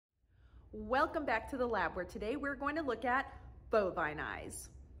Welcome back to the lab, where today we're going to look at bovine eyes.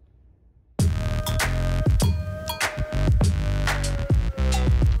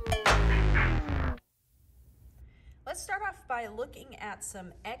 Let's start off by looking at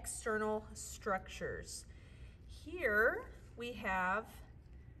some external structures. Here we have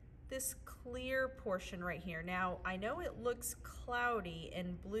this clear portion right here. Now, I know it looks cloudy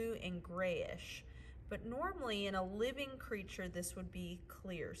and blue and grayish, but normally in a living creature, this would be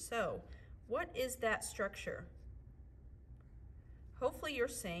clear. So, what is that structure? Hopefully you're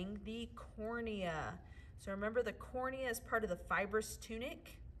saying the cornea. So remember, the cornea is part of the fibrous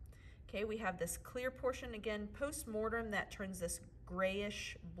tunic. Okay, we have this clear portion, again, post-mortem, that turns this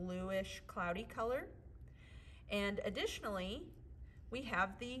grayish, bluish, cloudy color. And additionally, we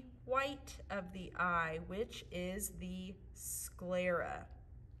have the white of the eye, which is the sclera.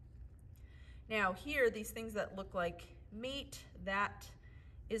 Now here, these things that look like meat, that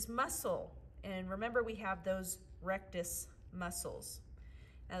is muscle. And remember, we have those rectus muscles.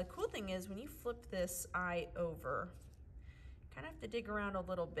 Now the cool thing is, when you flip this eye over, you kind of have to dig around a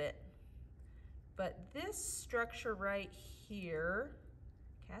little bit. But this structure right here,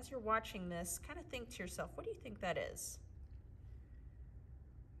 as you're watching this, kind of think to yourself, what do you think that is?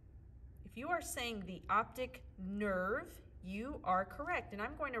 If you are saying the optic nerve, you are correct. And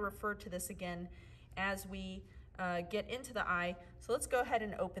I'm going to refer to this again as we get into the eye. So let's go ahead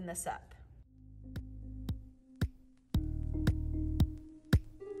and open this up.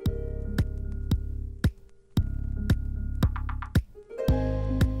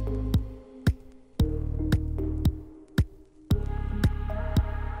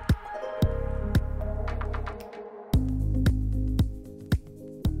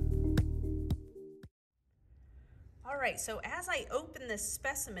 All right, so as I open this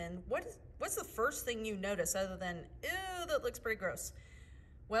specimen, what's the first thing you notice other than, ew, that looks pretty gross?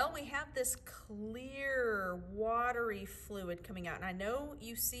 Well, we have this clear, watery fluid coming out. And I know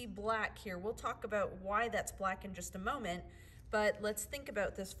you see black here. We'll talk about why that's black in just a moment, but let's think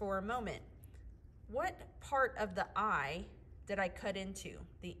about this for a moment. What part of the eye did I cut into?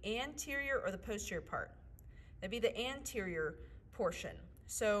 The anterior or the posterior part? That'd be the anterior portion.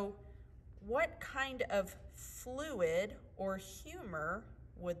 So what kind of fluid or humor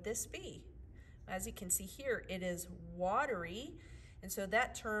would this be? As you can see here, it is watery, and so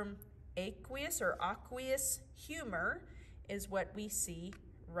that term aqueous or aqueous humor is what we see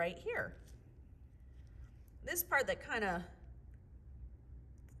right here. This part that kind of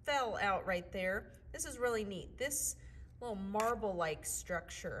fell out right there, this is really neat. This little marble-like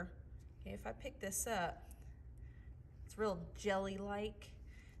structure, okay, if I pick this up, it's real jelly-like.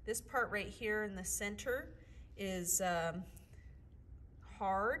 This part right here in the center is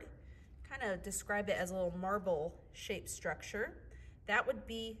hard. Kind of describe it as a little marble-shaped structure. That would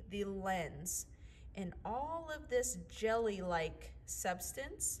be the lens. And all of this jelly-like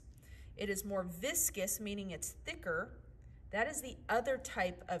substance, it is more viscous, meaning it's thicker. That is the other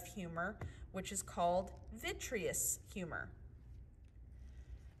type of humor, which is called vitreous humor.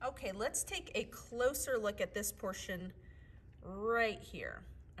 Okay, let's take a closer look at this portion right here.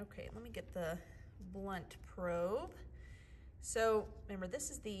 Okay, let me get the blunt probe. So remember,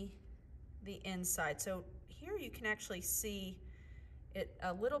 this is the inside. So here you can actually see it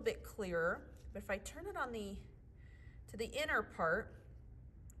a little bit clearer. But if I turn it on to the inner part,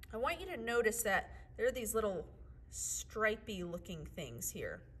 I want you to notice that there are these little stripy looking things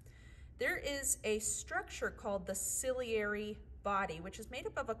here. There is a structure called the ciliary body, which is made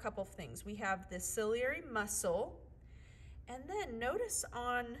up of a couple of things. We have the ciliary muscle, and then notice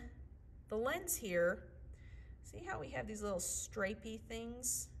on the lens here, see how we have these little stripy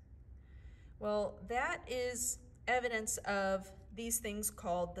things? Well, that is evidence of these things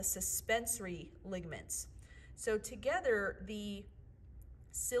called the suspensory ligaments. So together, the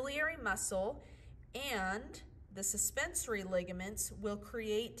ciliary muscle and the suspensory ligaments will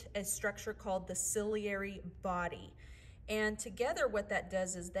create a structure called the ciliary body. And together what that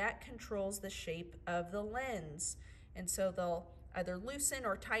does is that controls the shape of the lens. And so they'll either loosen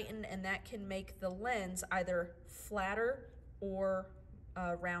or tighten, and that can make the lens either flatter or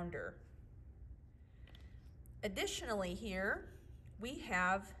rounder. Additionally here, we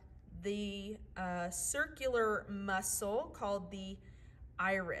have the circular muscle called the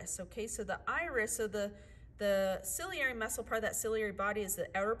iris. Okay, so the iris, so the ciliary muscle, part of that ciliary body, is the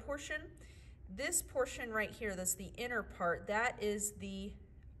outer portion. This portion right here, that's the inner part, that is the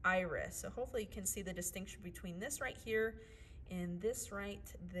iris. So hopefully you can see the distinction between this right here and this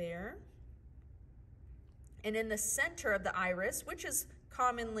right there. And in the center of the iris, which is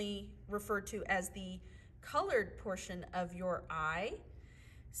commonly referred to as the colored portion of your eye,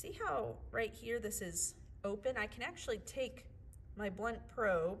 See how right here this is open? I can actually take my blunt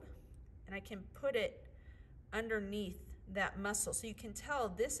probe and I can put it underneath that muscle. So you can tell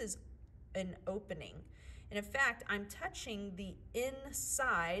this is an opening. And in fact, I'm touching the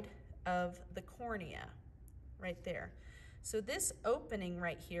inside of the cornea right there. So this opening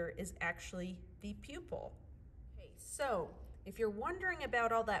right here is actually the pupil. Okay, so if you're wondering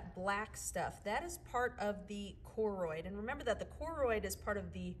about all that black stuff, that is part of the choroid. And remember that the choroid is part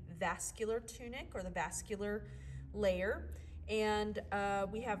of the vascular tunic or the vascular layer. And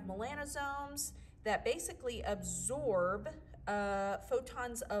we have melanosomes that basically absorb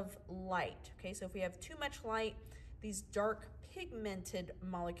photons of light. Okay, so if we have too much light, these dark pigmented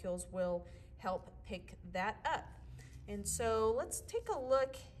molecules will help pick that up. And so let's take a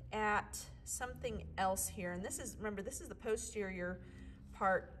look at something else here. And this is, remember, this is the posterior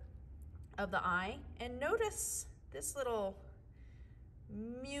part of the eye. And notice this little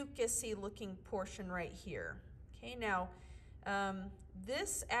mucousy looking portion right here. Okay, now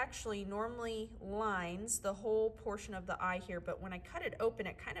this actually normally lines the whole portion of the eye here, but when I cut it open,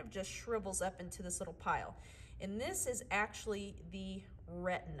 it kind of just shrivels up into this little pile. And this is actually the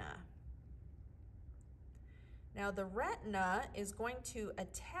retina. Now the retina is going to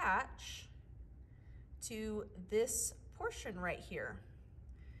attach to this portion right here.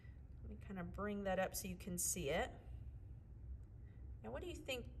 Let me kind of bring that up so you can see it. Now what do you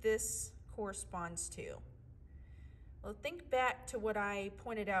think this corresponds to? Well, think back to what I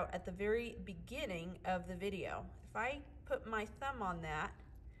pointed out at the very beginning of the video. If I put my thumb on that,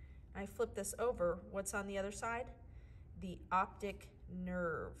 and I flip this over, what's on the other side? The optic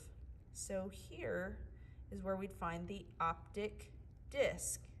nerve. So here is where we'd find the optic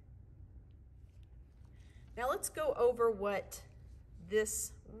disc. Now let's go over what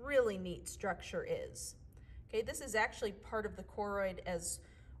this really neat structure is. Okay, this is actually part of the choroid as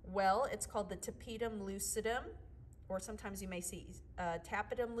well. It's called the tapetum lucidum, or sometimes you may see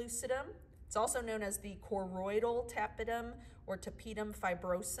tapetum lucidum. It's also known as the choroidal tapetum or tapetum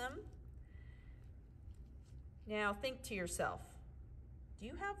fibrosum. Now think to yourself, do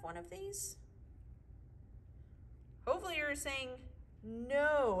you have one of these? Hopefully you're saying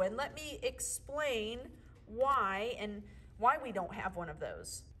no, and let me explain why and why we don't have one of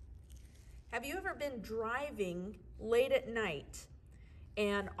those. Have you ever been driving late at night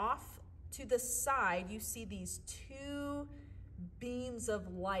and off to the side you see these two beams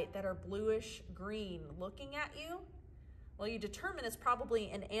of light that are bluish green looking at you? Well, you determine it's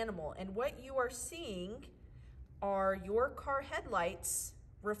probably an animal, and what you are seeing are your car headlights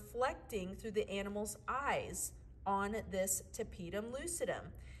reflecting through the animal's eyes on this tapetum lucidum.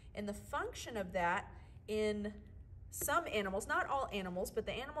 And the function of that in some animals, not all animals, but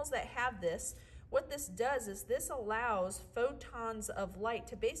the animals that have this, what this does is this allows photons of light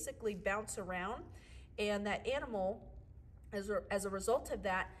to basically bounce around, and that animal, as a result of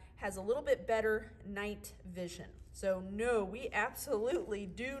that, has a little bit better night vision. So no, we absolutely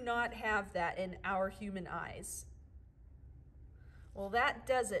do not have that in our human eyes. Well, that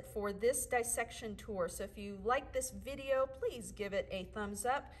does it for this dissection tour. So if you like this video, please give it a thumbs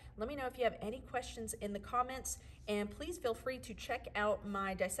up. Let me know if you have any questions in the comments, and please feel free to check out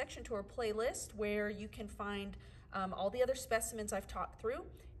my dissection tour playlist where you can find all the other specimens I've talked through.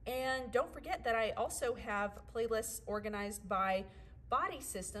 And don't forget that I also have playlists organized by body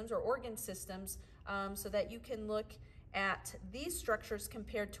systems or organ systems so that you can look at these structures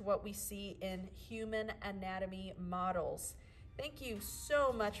compared to what we see in human anatomy models. Thank you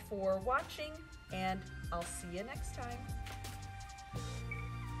so much for watching, and I'll see you next time.